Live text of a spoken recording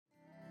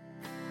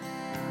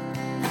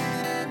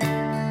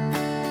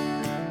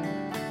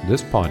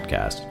This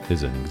podcast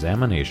is an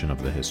examination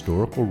of the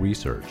historical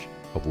research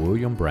of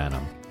William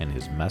Branham and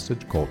his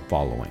message cult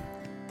following.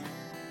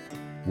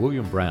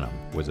 William Branham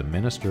was a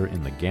minister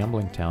in the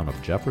gambling town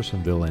of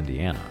Jeffersonville,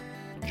 Indiana,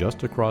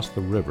 just across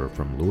the river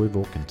from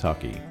Louisville,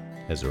 Kentucky,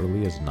 as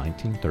early as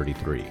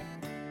 1933.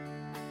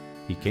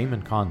 He came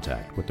in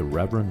contact with the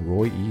Reverend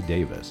Roy E.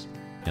 Davis,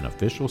 an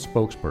official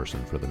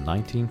spokesperson for the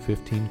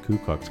 1915 Ku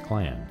Klux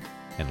Klan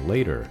and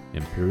later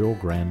Imperial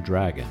Grand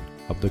Dragon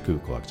of the Ku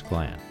Klux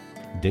Klan.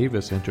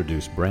 Davis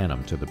introduced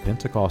Branham to the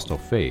Pentecostal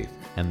faith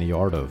and the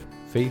art of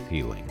faith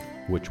healing,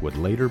 which would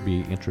later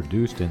be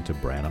introduced into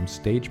Branham's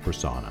stage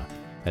persona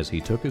as he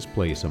took his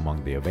place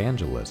among the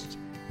evangelists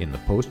in the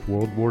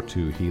post-World War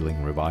II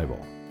healing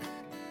revival.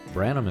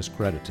 Branham is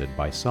credited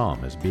by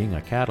some as being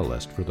a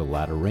catalyst for the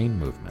Latter Rain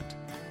movement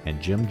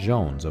and Jim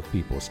Jones of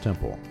People's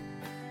Temple.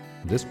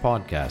 This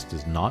podcast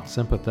is not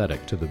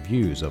sympathetic to the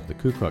views of the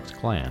Ku Klux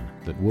Klan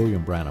that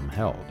William Branham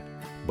held,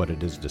 but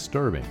it is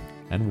disturbing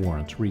and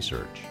warrants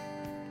research.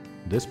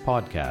 This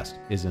podcast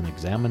is an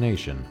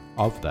examination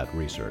of that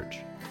research.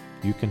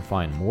 You can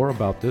find more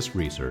about this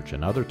research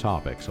and other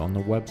topics on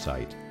the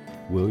website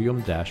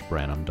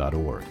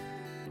william-branham.org.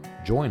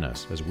 Join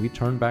us as we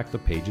turn back the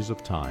pages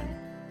of time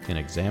and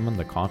examine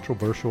the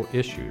controversial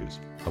issues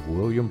of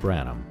William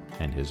Branham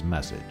and his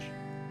message.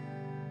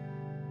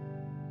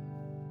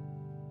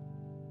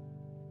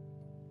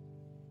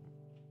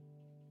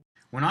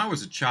 When I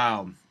was a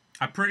child,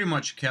 I pretty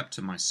much kept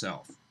to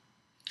myself.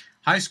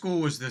 High school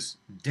was this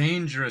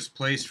dangerous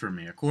place for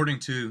me,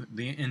 according to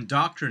the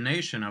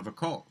indoctrination of a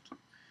cult.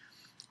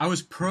 I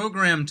was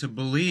programmed to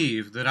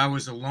believe that I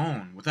was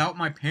alone, without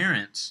my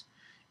parents,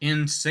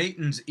 in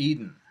Satan's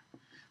Eden,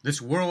 this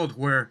world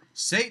where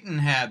Satan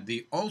had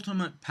the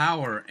ultimate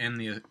power and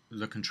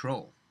the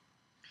control.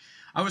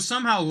 I was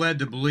somehow led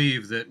to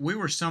believe that we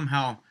were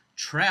somehow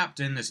trapped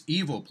in this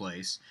evil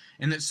place,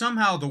 and that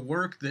somehow the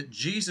work that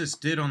Jesus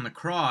did on the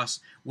cross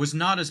was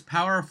not as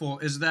powerful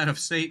as that of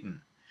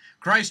Satan.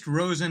 Christ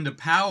rose into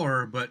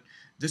power, but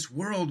this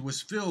world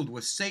was filled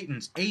with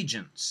Satan's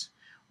agents,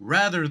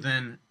 rather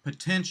than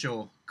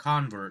potential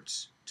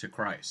converts to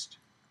Christ.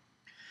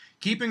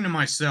 Keeping to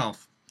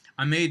myself,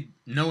 I made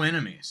no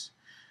enemies,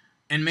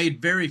 and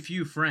made very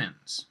few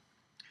friends.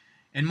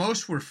 And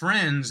most were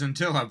friends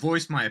until I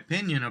voiced my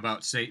opinion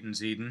about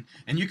Satan's Eden,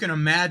 and you can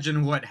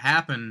imagine what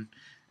happened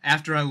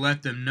after I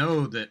let them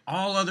know that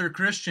all other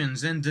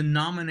Christians in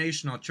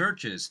denominational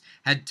churches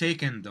had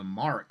taken the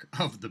mark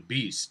of the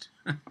beast.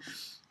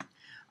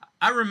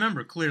 I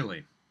remember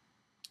clearly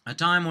a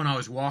time when I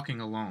was walking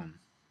alone,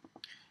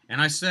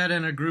 and I sat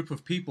in a group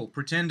of people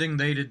pretending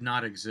they did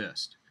not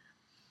exist.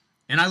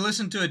 And I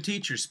listened to a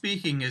teacher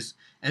speaking as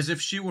if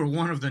she were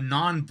one of the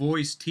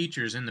non-voice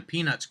teachers in the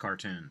Peanuts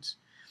cartoons.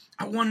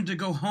 I wanted to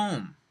go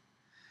home.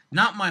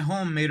 Not my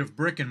home made of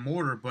brick and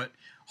mortar, but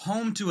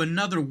home to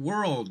another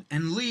world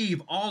and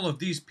leave all of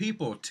these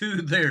people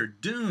to their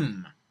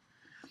doom.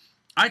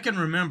 I can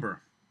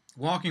remember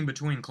walking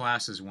between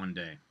classes one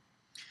day,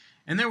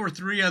 and there were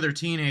 3 other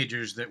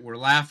teenagers that were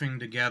laughing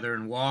together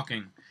and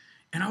walking,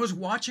 and I was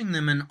watching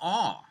them in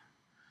awe,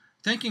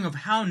 thinking of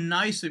how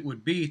nice it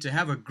would be to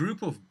have a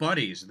group of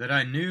buddies that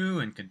I knew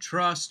and could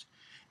trust,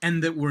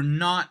 and that were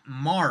not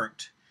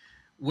marked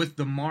with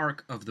the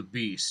mark of the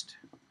beast.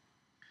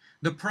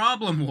 The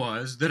problem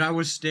was that I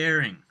was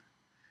staring,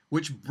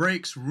 which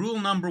breaks rule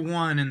number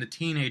 1 in the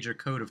teenager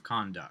code of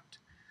conduct.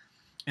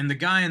 And the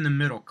guy in the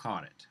middle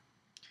caught it.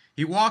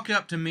 He walked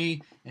up to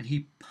me and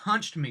he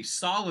punched me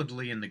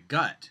solidly in the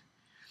gut.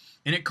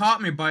 And it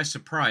caught me by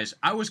surprise.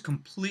 I was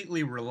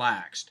completely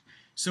relaxed,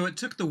 so it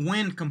took the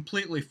wind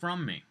completely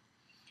from me.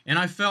 And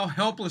I fell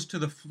helpless to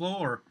the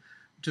floor,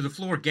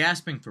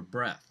 gasping for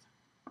breath.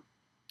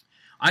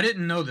 I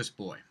didn't know this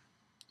boy.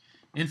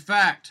 In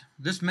fact,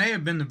 this may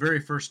have been the very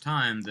first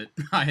time that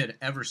I had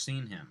ever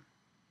seen him.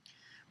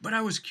 But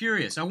I was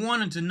curious. I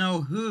wanted to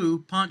know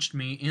who punched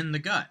me in the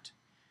gut.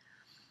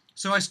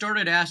 So I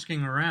started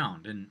asking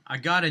around, and I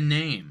got a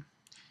name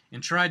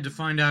and tried to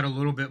find out a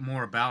little bit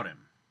more about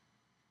him.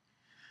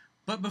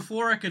 But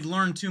before I could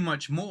learn too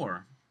much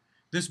more,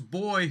 this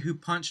boy who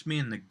punched me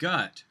in the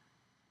gut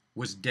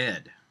was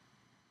dead.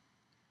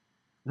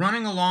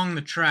 Running along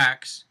the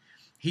tracks,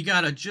 he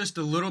got just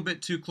a little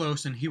bit too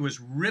close, and he was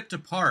ripped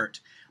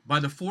apart by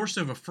the force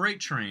of a freight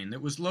train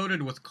that was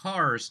loaded with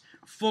cars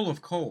full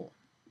of coal.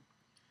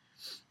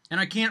 And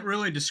I can't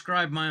really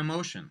describe my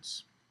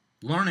emotions,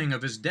 learning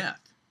of his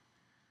death.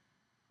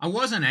 I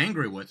wasn't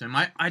angry with him.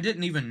 I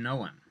didn't even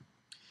know him.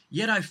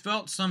 Yet I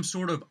felt some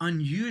sort of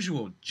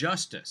unusual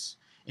justice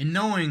in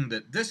knowing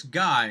that this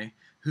guy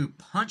who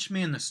punched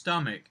me in the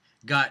stomach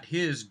got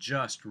his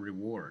just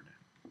reward.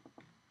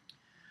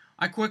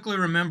 I quickly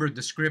remembered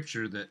the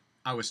scripture that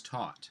I was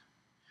taught,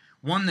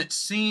 one that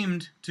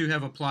seemed to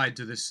have applied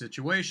to this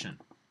situation.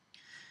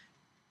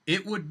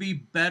 It would be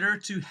better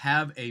to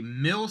have a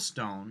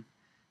millstone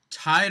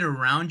tied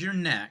around your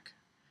neck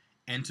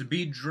and to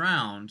be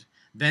drowned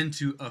than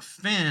to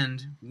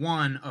offend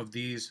one of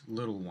these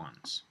little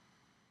ones.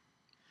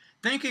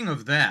 Thinking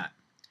of that,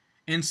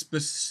 and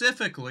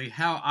specifically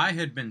how I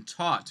had been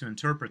taught to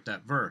interpret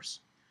that verse,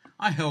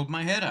 I held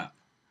my head up.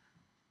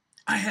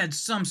 I had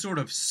some sort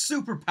of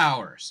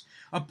superpowers,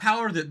 a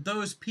power that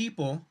those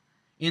people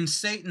in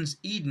Satan's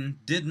Eden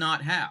did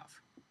not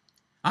have.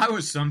 I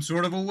was some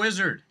sort of a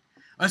wizard,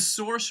 a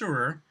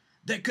sorcerer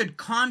that could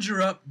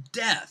conjure up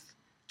death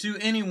to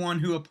anyone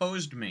who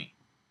opposed me.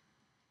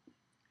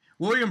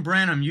 William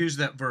Branham used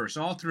that verse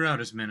all throughout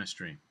his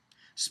ministry,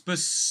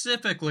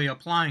 specifically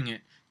applying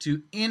it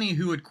to any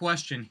who would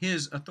question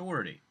his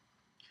authority.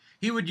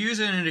 He would use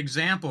it in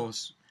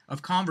examples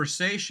of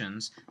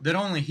conversations that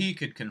only he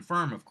could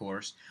confirm, of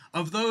course,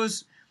 of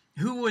those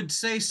who would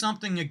say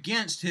something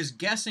against his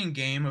guessing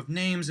game of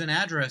names and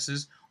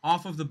addresses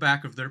off of the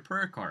back of their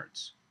prayer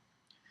cards.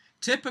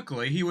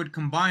 Typically, he would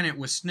combine it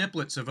with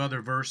snippets of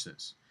other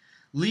verses,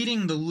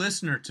 leading the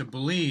listener to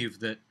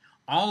believe that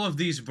all of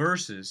these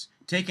verses,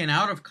 taken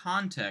out of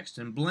context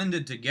and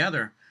blended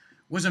together,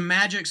 was a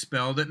magic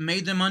spell that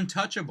made them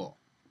untouchable.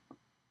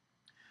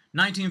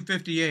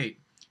 1958,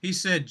 he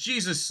said,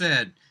 Jesus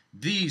said,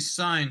 "These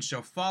signs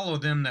shall follow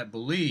them that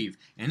believe,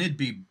 and it'd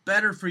be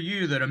better for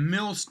you that a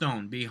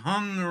millstone be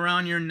hung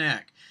around your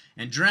neck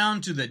and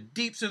drowned to the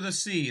deeps of the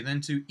sea than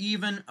to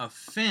even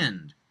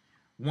offend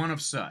one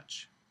of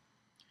such."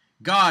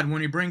 God,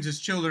 when he brings his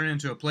children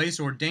into a place,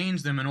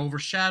 ordains them and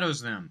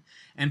overshadows them,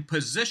 and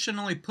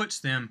positionally puts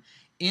them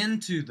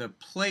into the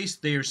place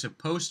they are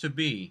supposed to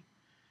be,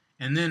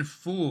 and then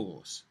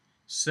fools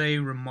say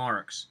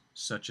remarks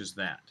such as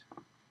that.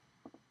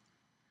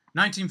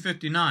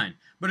 1959,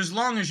 but as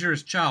long as you're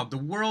his child, the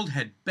world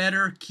had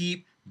better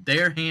keep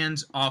their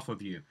hands off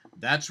of you.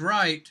 That's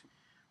right,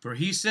 for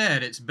he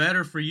said it's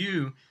better for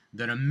you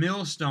that a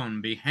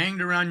millstone be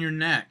hanged around your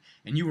neck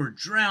and you were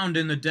drowned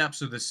in the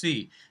depths of the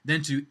sea,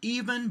 than to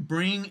even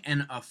bring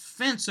an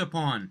offense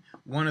upon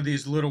one of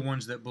these little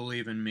ones that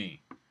believe in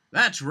me.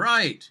 That's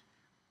right.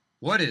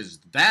 What is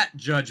that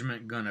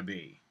judgment gonna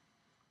be?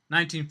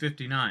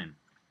 1959.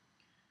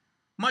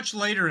 Much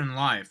later in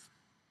life,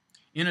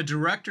 in a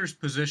director's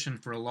position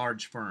for a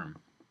large firm,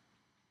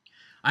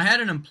 I had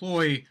an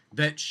employee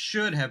that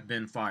should have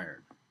been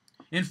fired.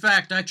 In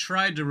fact, I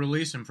tried to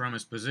release him from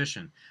his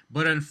position,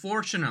 but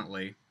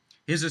unfortunately,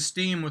 his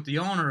esteem with the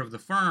owner of the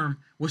firm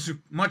was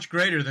much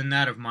greater than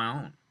that of my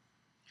own.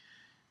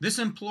 This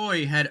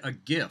employee had a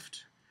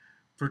gift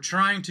for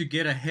trying to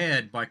get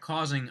ahead by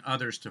causing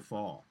others to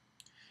fall,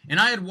 and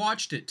I had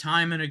watched it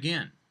time and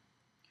again.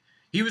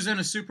 He was in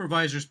a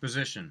supervisor's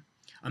position,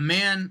 a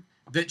man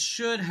that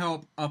should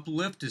help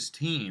uplift his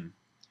team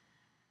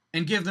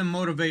and give them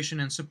motivation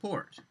and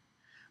support.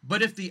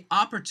 But if the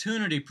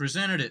opportunity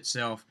presented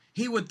itself,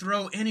 he would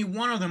throw any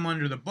one of them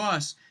under the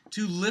bus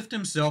to lift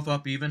himself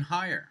up even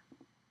higher.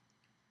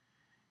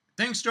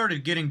 Things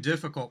started getting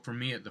difficult for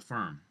me at the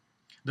firm.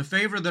 The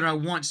favor that I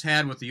once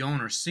had with the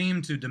owner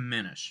seemed to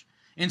diminish,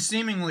 and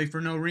seemingly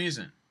for no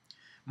reason.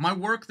 My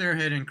work there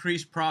had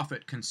increased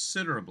profit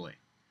considerably.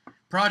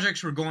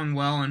 Projects were going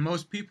well, and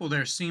most people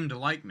there seemed to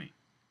like me.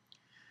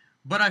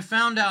 But I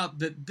found out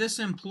that this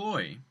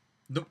employee,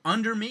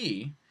 under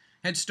me,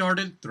 had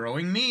started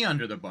throwing me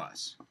under the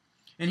bus.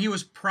 And he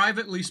was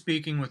privately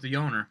speaking with the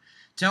owner,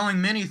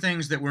 telling many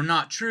things that were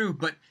not true,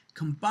 but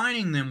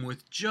combining them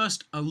with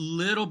just a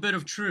little bit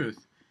of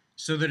truth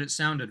so that it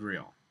sounded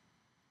real.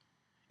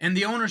 And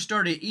the owner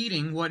started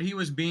eating what he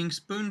was being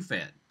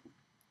spoon-fed.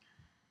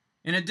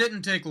 And it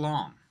didn't take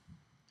long.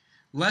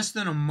 Less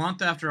than a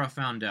month after I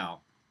found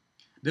out,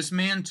 this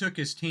man took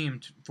his team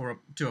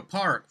to a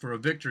park for a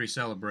victory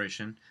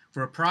celebration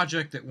for a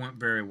project that went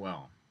very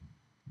well.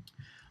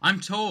 I'm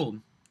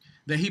told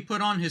that he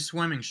put on his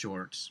swimming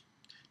shorts,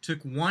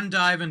 took one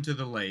dive into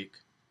the lake,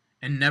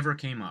 and never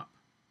came up.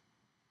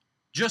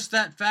 Just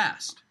that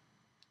fast.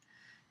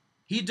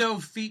 He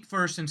dove feet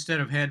first instead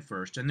of head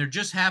first, and there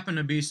just happened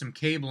to be some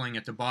cabling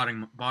at the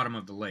bottom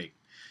of the lake.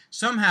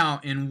 Somehow,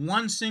 in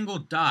one single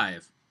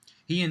dive,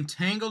 he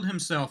entangled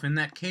himself in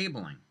that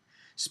cabling,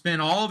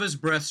 spent all of his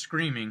breath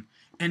screaming,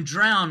 and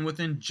drowned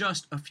within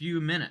just a few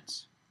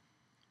minutes.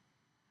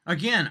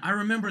 Again, I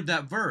remembered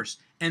that verse,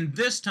 and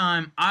this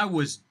time I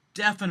was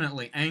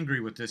definitely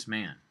angry with this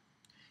man.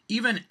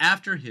 Even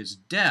after his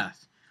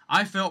death,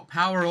 I felt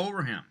power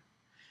over him.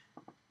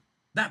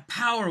 That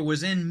power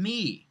was in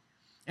me,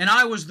 and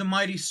I was the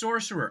mighty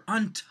sorcerer,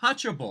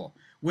 untouchable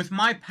with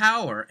my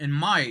power and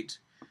might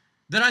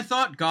that I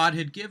thought God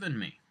had given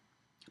me.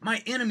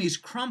 My enemies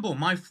crumble,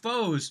 my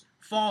foes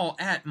fall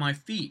at my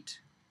feet.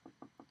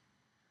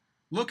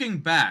 Looking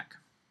back,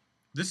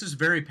 this is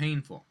very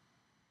painful.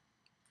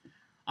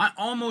 I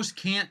almost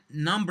can't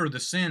number the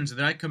sins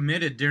that I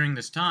committed during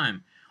this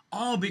time,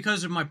 all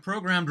because of my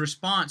programmed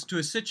response to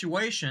a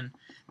situation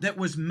that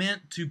was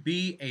meant to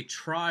be a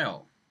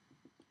trial.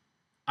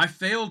 I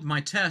failed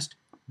my test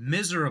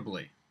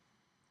miserably.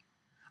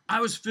 I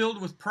was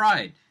filled with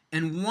pride,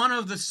 and one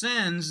of the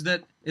sins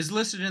that is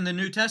listed in the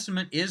New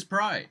Testament is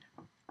pride.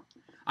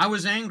 I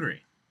was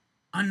angry.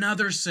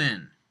 Another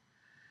sin.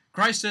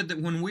 Christ said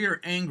that when we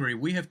are angry,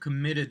 we have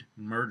committed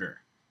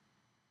murder.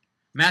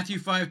 Matthew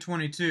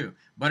 5:22,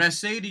 but I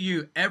say to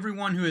you,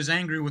 everyone who is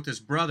angry with his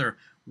brother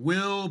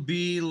will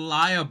be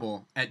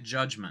liable at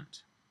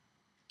judgment.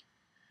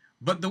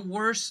 But the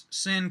worst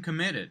sin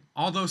committed,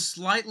 although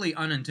slightly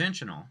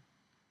unintentional,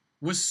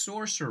 was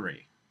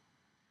sorcery.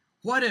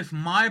 What if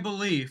my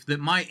belief that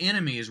my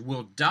enemies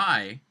will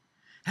die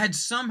had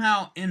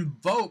somehow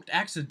invoked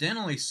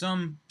accidentally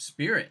some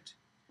spirit?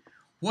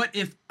 What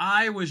if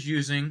I was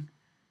using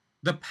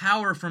the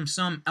power from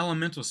some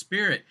elemental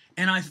spirit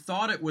and I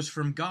thought it was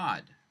from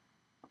God?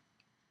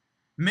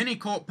 Many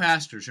cult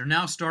pastors are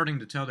now starting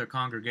to tell their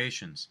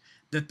congregations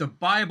that the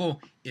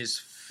Bible is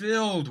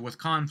filled with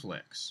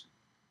conflicts.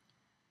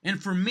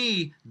 And for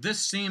me, this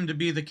seemed to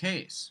be the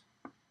case.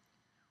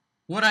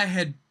 What I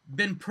had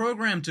been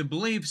programmed to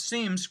believe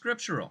seems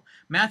scriptural.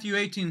 Matthew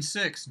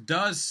 18:6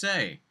 does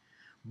say,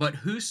 but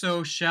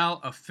whoso shall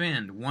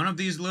offend one of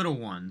these little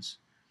ones,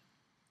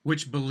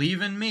 which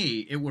believe in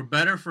me, it were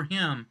better for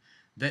him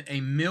that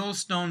a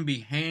millstone be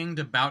hanged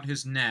about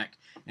his neck,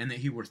 and that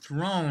he were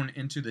thrown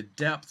into the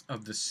depth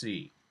of the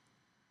sea.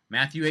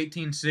 Matthew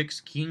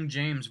 18:6, King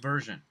James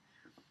Version.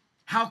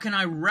 How can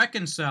I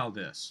reconcile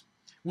this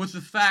with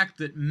the fact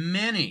that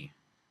many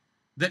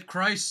that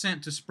Christ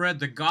sent to spread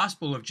the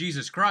gospel of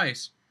Jesus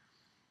Christ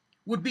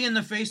would be in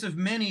the face of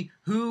many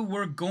who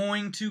were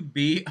going to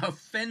be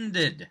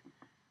offended?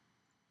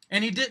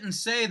 And he didn't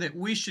say that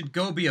we should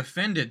go be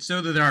offended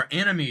so that our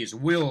enemies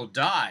will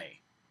die.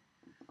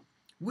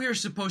 We're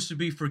supposed to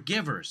be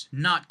forgivers,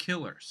 not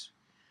killers.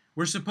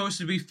 We're supposed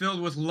to be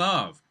filled with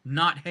love,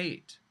 not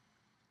hate.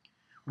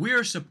 We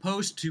are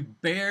supposed to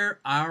bear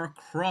our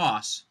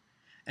cross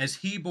as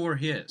he bore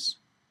his,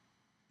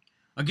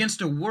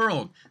 against a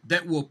world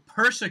that will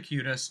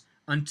persecute us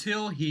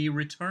until he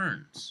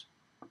returns.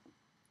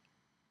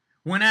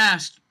 When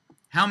asked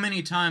how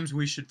many times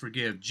we should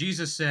forgive,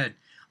 Jesus said,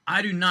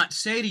 I do not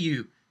say to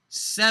you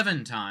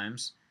 7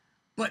 times,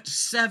 but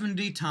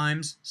 70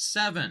 times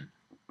 7.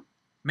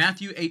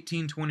 Matthew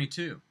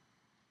 18:22.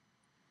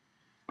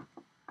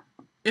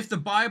 If the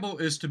Bible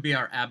is to be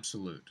our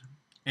absolute,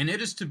 and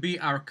it is to be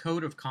our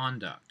code of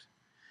conduct,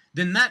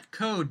 then that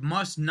code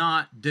must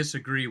not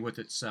disagree with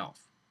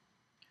itself.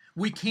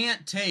 We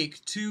can't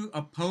take 2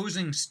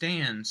 opposing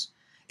stands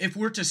if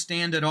we're to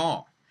stand at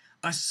all,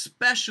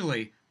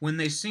 especially when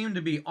they seem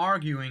to be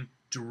arguing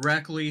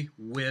directly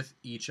with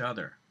each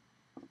other.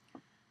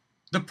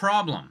 The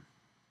problem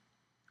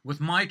with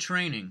my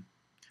training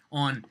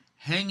on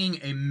hanging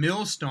a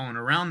millstone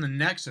around the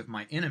necks of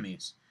my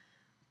enemies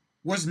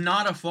was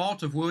not a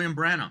fault of William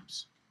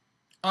Branham's,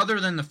 other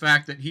than the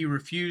fact that he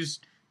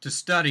refused to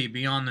study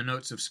beyond the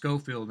notes of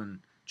Schofield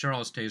and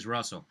Charles Taze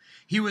Russell.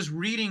 He was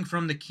reading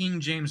from the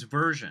King James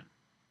Version,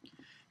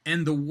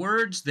 and the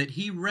words that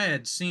he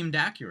read seemed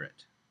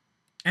accurate,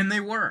 and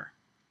they were.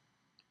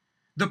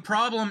 The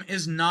problem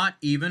is not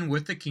even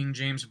with the King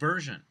James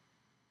Version.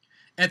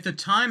 At the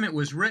time it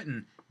was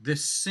written,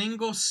 this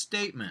single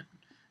statement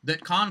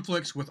that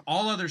conflicts with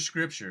all other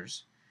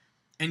scriptures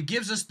and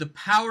gives us the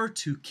power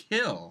to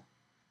kill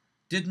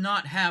did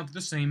not have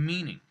the same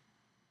meaning.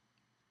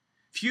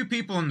 Few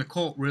people in the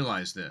cult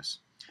realize this,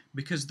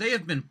 because they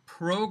have been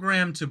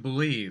programmed to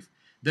believe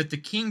that the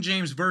King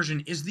James Version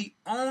is the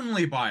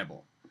only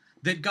Bible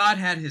that God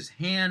had his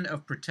hand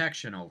of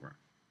protection over.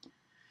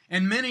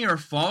 And many are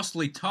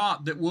falsely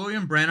taught that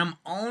William Branham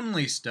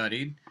only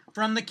studied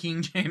from the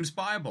King James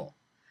Bible,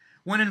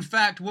 when in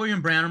fact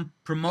William Branham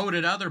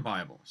promoted other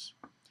Bibles,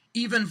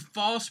 even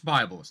false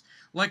Bibles,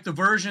 like the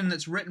version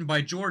that's written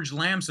by George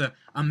Lamsa,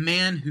 a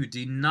man who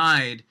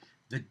denied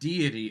the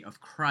deity of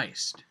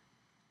Christ.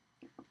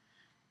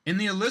 In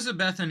the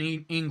Elizabethan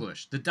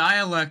English, the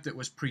dialect that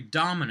was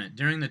predominant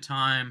during the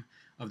time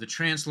of the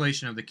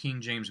translation of the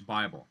King James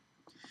Bible,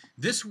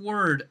 this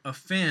word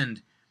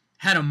offend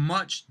had a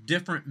much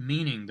different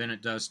meaning than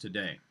it does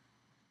today.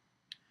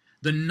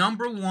 The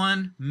number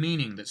 1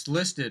 meaning that's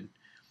listed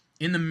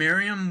in the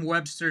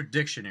Merriam-Webster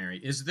dictionary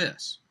is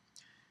this: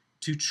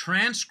 to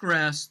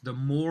transgress the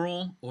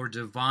moral or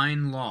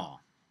divine law,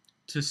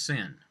 to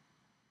sin.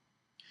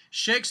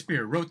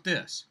 Shakespeare wrote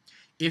this: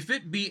 if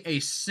it be a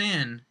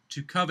sin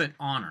to covet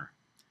honor,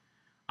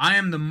 I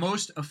am the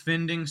most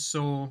offending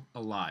soul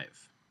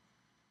alive.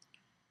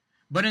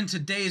 But in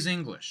today's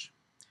English,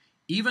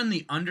 even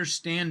the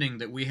understanding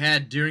that we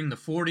had during the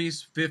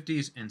 40s,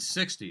 50s, and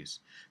 60s,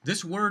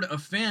 this word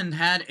offend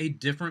had a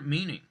different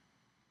meaning.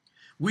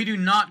 We do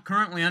not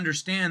currently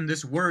understand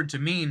this word to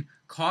mean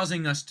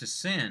causing us to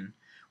sin.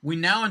 We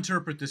now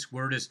interpret this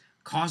word as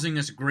causing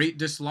us great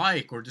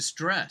dislike or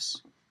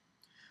distress.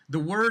 The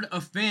word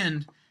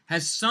offend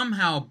has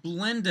somehow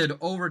blended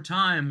over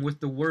time with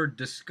the word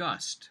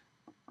disgust.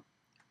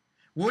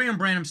 William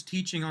Branham's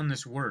teaching on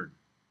this word,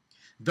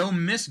 though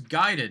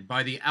misguided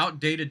by the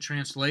outdated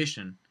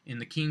translation in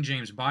the King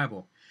James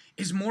Bible,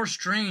 is more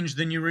strange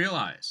than you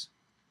realize.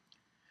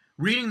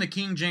 Reading the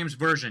King James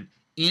Version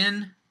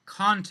in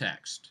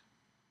context,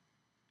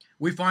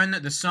 we find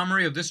that the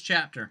summary of this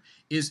chapter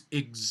is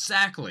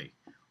exactly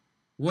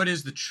what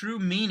is the true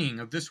meaning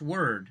of this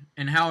word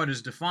and how it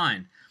is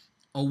defined: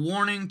 a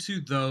warning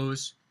to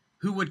those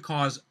who would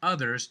cause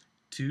others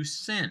to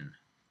sin.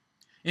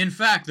 In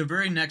fact, the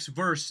very next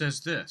verse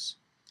says this: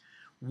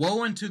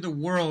 "Woe unto the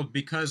world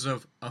because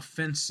of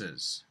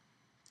offenses.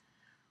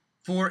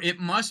 For it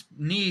must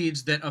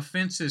needs that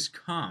offenses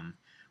come,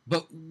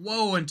 but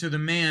woe unto the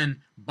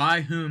man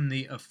by whom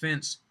the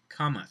offense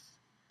cometh."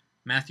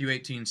 Matthew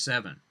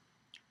 18:7.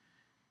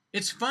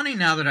 It's funny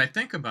now that I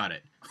think about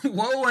it.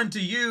 Woe unto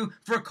you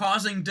for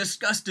causing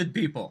disgusted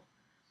people.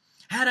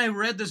 Had I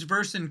read this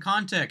verse in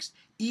context,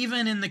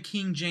 even in the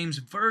King James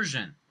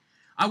Version,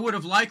 I would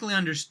have likely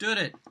understood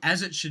it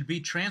as it should be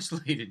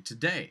translated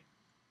today.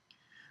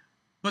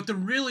 But the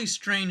really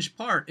strange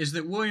part is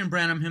that William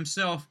Branham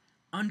himself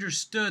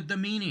understood the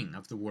meaning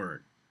of the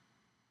word.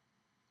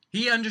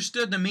 He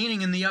understood the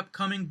meaning in the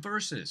upcoming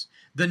verses.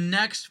 The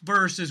next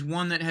verse is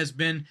one that has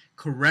been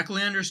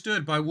correctly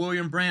understood by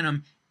William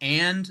Branham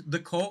and the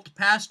cult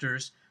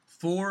pastors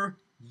for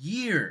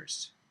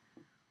years.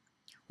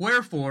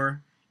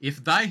 "Wherefore,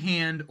 if thy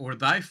hand or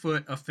thy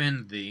foot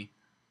offend thee,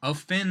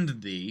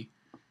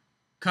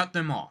 cut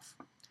them off,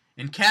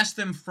 and cast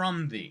them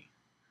from thee.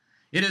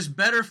 It is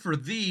better for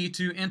thee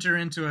to enter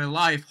into a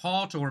life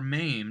halt or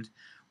maimed,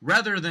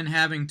 rather than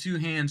having 2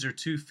 hands or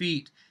 2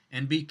 feet,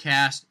 and be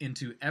cast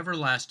into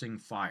everlasting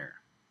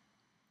fire."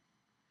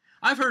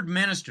 I've heard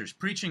ministers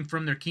preaching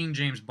from their King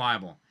James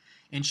Bible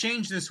and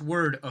change this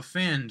word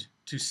offend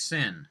to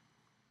sin.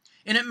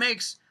 And it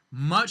makes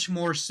much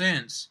more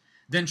sense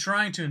than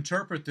trying to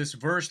interpret this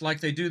verse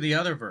like they do the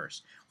other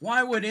verse.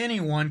 Why would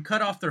anyone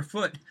cut off their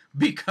foot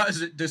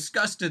because it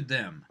disgusted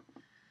them?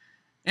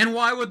 And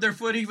why would their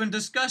foot even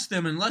disgust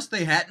them unless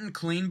they hadn't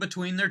cleaned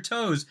between their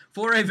toes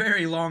for a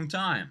very long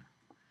time?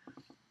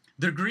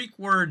 The Greek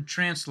word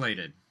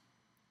translated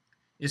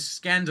is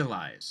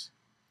scandalize.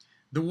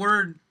 The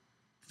word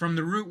from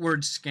the root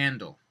word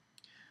scandal.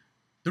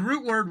 The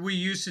root word we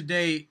use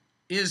today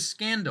is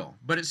scandal,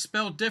 but it's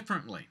spelled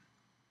differently.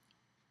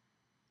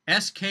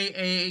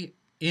 Skandal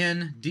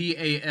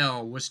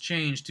was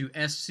changed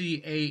to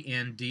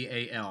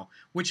scandal,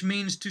 which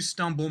means to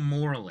stumble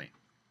morally.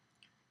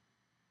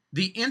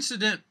 The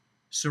incident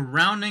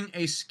surrounding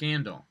a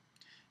scandal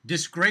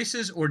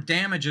disgraces or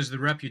damages the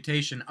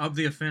reputation of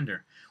the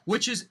offender,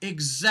 which is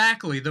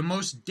exactly the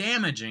most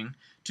damaging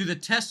to the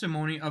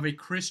testimony of a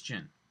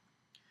Christian.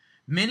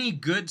 Many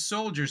good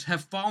soldiers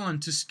have fallen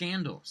to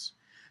scandals,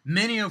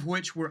 many of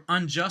which were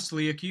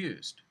unjustly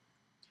accused.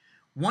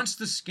 Once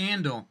the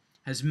scandal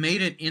has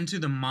made it into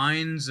the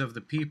minds of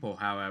the people,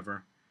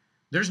 however,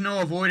 there's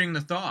no avoiding the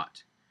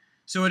thought.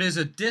 So it is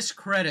a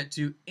discredit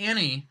to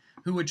any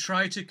who would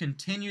try to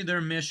continue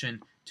their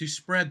mission to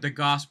spread the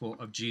gospel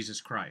of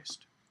Jesus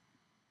Christ.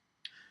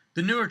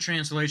 The newer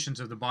translations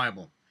of the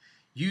Bible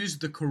use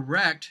the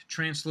correct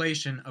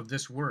translation of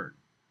this word.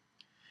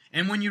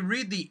 And when you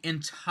read the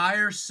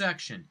entire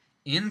section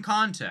in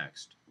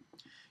context,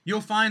 you'll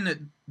find that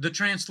the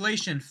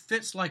translation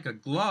fits like a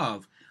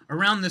glove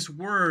around this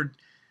word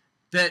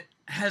that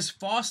has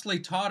falsely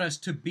taught us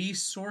to be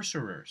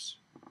sorcerers.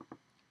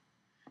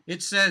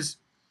 It says,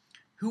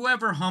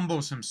 "Whoever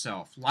humbles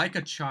himself like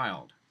a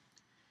child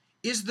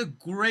is the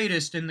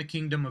greatest in the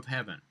kingdom of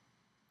heaven.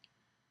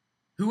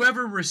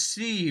 Whoever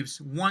receives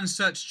one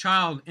such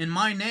child in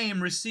my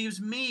name receives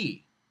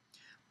me.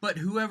 But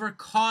whoever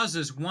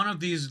causes one of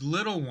these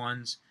little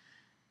ones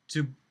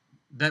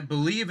that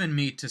believe in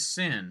me to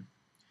sin,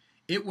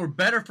 it were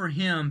better for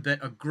him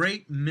that a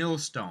great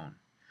millstone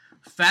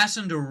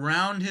fastened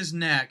around his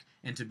neck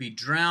and to be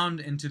drowned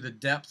into the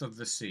depth of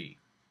the sea.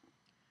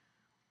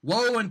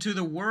 Woe unto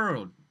the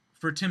world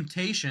for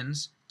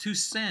temptations to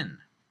sin.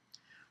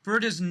 For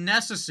it is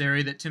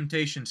necessary that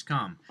temptations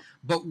come,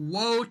 but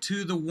woe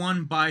to the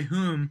one by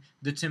whom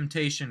the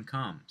temptation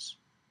comes.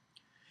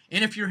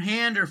 And if your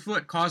hand or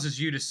foot causes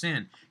you to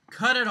sin,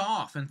 cut it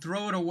off and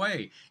throw it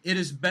away. It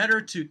is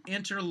better to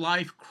enter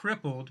life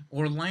crippled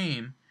or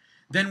lame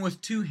than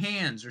with 2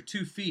 hands or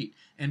 2 feet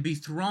and be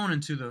thrown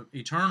into the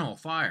eternal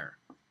fire.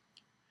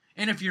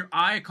 And if your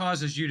eye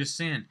causes you to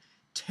sin,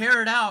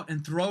 tear it out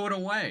and throw it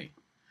away.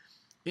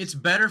 It's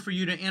better for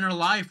you to enter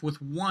life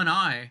with 1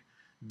 eye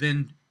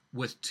than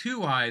with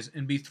 2 eyes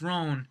and be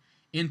thrown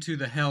into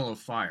the hell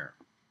of fire."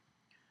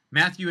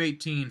 Matthew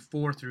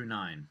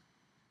 18:4-9.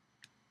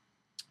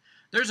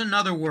 There's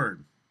another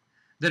word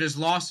that has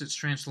lost its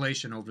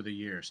translation over the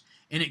years,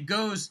 and it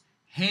goes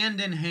hand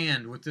in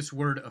hand with this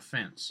word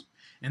offense,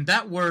 and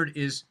that word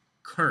is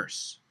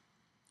curse.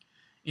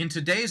 In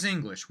today's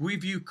English, we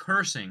view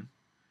cursing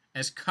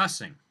as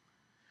cussing,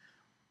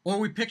 or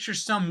we picture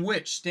some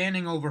witch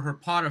standing over her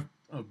pot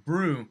of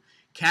brew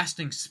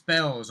casting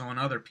spells on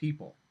other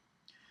people.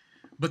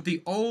 But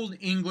the Old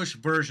English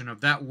version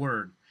of that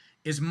word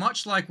is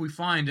much like we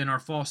find in our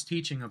false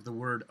teaching of the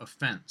word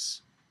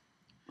offense.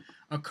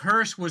 A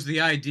curse was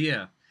the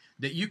idea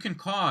that you can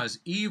cause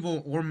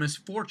evil or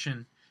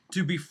misfortune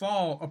to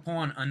befall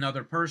upon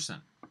another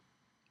person.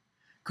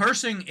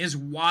 Cursing is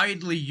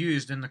widely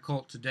used in the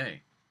cult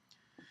today.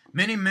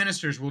 Many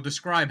ministers will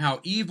describe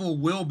how evil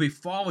will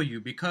befall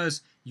you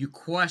because you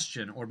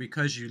question or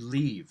because you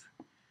leave.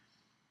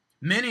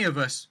 Many of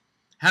us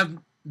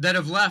have that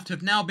have left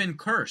have now been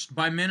cursed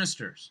by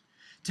ministers,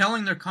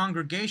 telling their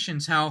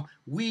congregations how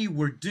we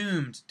were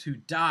doomed to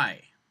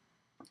die.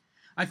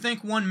 I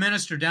think one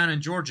minister down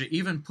in Georgia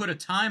even put a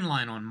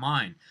timeline on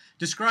mine,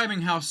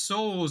 describing how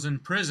souls in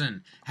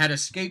prison had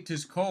escaped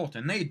his cult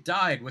and they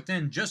died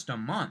within just a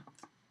month.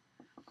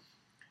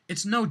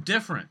 It's no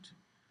different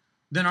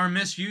than our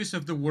misuse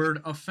of the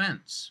word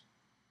offense.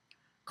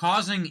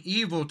 Causing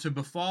evil to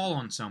befall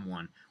on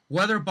someone,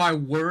 whether by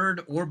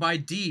word or by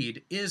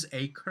deed, is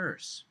a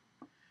curse.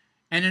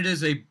 And it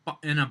is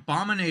an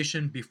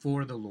abomination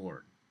before the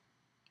Lord.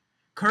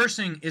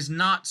 Cursing is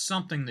not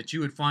something that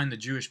you would find the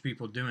Jewish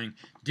people doing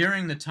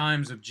during the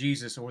times of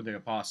Jesus or the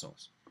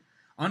apostles.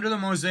 Under the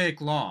Mosaic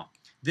law,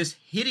 this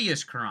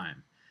hideous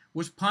crime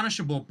was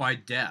punishable by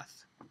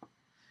death.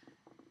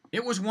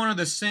 It was one of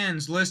the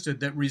sins listed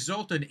that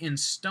resulted in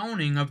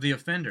stoning of the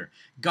offender.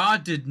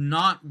 God did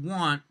not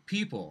want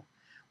people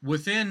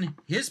within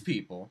his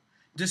people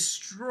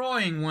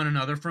destroying one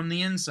another from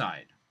the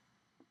inside.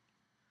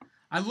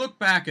 I look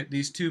back at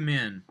these two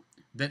men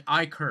that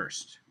I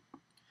cursed,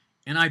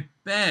 and I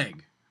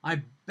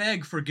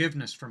beg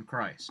forgiveness from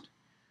Christ.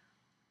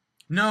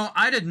 No,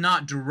 I did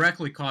not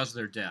directly cause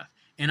their death,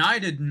 and I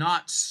did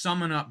not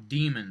summon up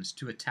demons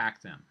to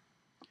attack them.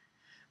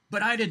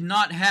 But I did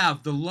not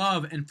have the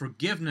love and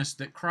forgiveness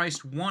that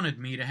Christ wanted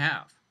me to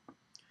have.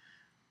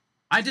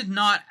 I did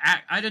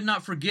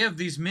not forgive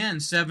these men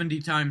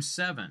 70 times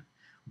 7.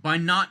 By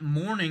not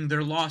mourning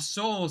their lost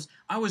souls,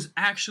 I was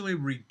actually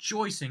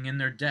rejoicing in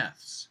their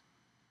deaths.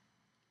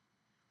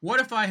 What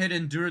if I had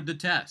endured the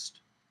test?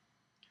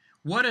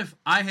 What if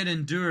I had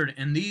endured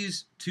and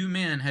these two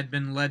men had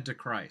been led to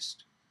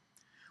Christ?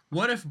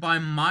 What if by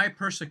my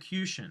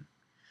persecution,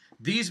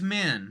 these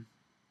men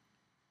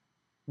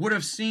would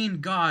have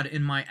seen God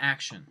in my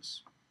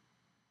actions?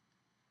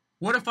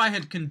 What if I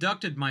had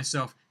conducted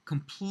myself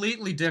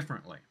completely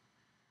differently,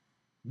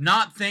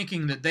 not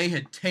thinking that they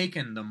had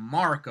taken the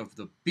mark of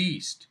the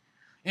beast,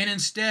 and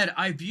instead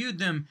I viewed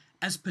them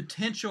as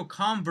potential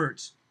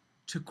converts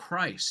to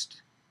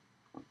Christ?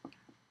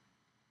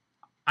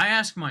 I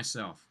ask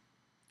myself,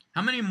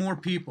 how many more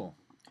people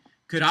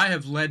could I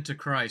have led to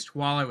Christ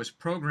while I was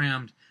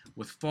programmed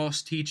with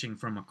false teaching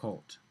from a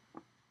cult?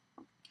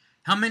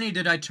 How many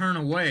did I turn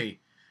away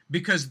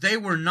because they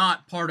were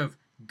not part of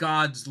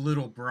God's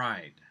little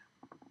bride?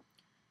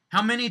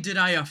 How many did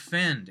I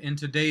offend in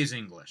today's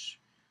English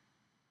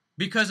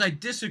because I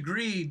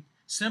disagreed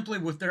simply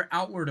with their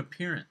outward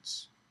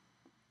appearance?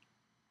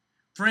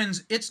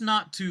 Friends, it's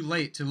not too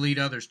late to lead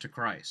others to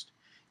Christ.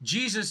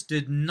 Jesus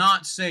did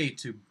not say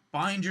to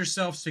bind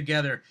yourselves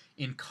together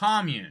in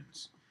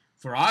communes,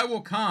 for I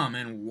will come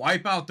and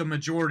wipe out the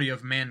majority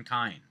of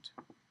mankind.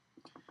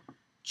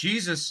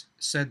 Jesus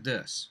said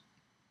this: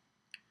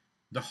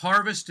 the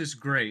harvest is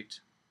great,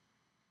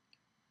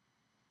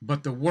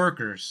 but the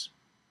workers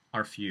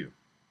are few.